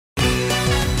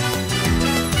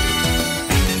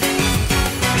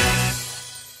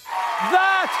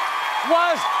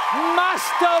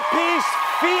masterpiece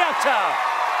theatre.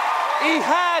 He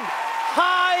had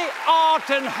high art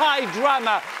and high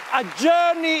drama, a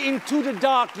journey into the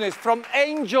darkness from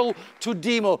angel to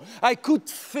demon. I could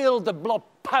feel the blood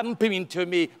pumping into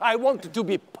me. I wanted to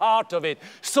be part of it.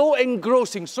 So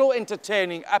engrossing, so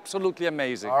entertaining, absolutely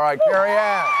amazing. All right, Carrie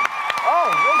Ann. Oh,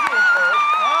 Vicky's first.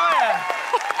 Oh,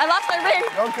 yeah. I lost my ring.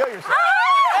 Don't kill yourself.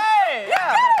 Hey!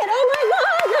 Yeah. Oh my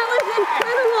God, that was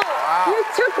incredible. Wow. You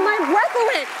took my breath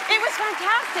away. It was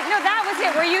fantastic. No, that was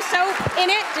it. Were you so in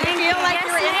it? Did you feel like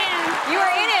you were in it? You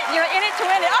were in it. You're in it to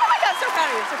win it. Oh my God, so proud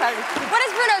of you. So proud of you. What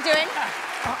is Bruno doing?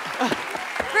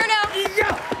 Bruno.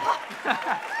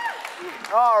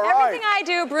 All right. Everything I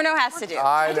do, Bruno has to do.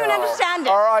 I don't understand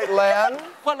it. All right, Len.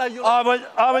 What are you?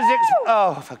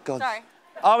 Oh, for God's Sorry.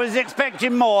 I was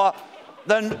expecting more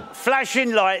than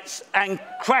flashing lights and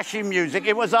crashing music.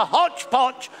 It was a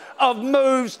hodgepodge of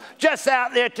moves just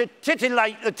out there to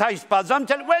titillate the taste buds. I'm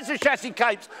telling you, where's the chassis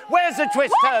capes? Where's the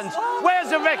twist turns?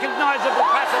 Where's the recognisable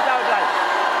paso doble?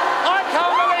 I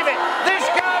can't believe it. This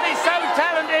girl is so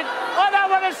talented. I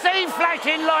don't want to see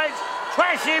flashing lights,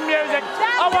 crashing music.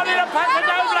 I wanted a paso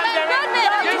doble,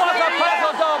 Derek. You want a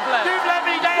paso doble? You've let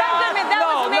me down.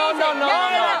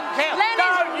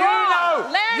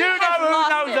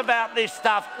 About this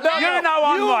stuff. You know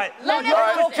I'm right. All theater.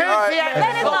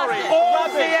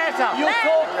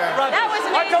 That was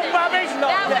amazing. I talk rubbish.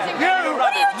 That was incredible.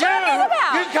 What are you talking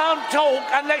about? You can't talk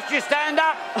unless you stand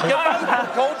up. Your vocal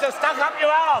cords are stuck up your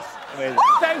ass.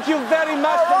 Thank you very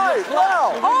much. All right,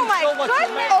 wow. Oh my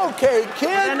goodness. Okay,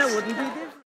 kids. Then it wouldn't be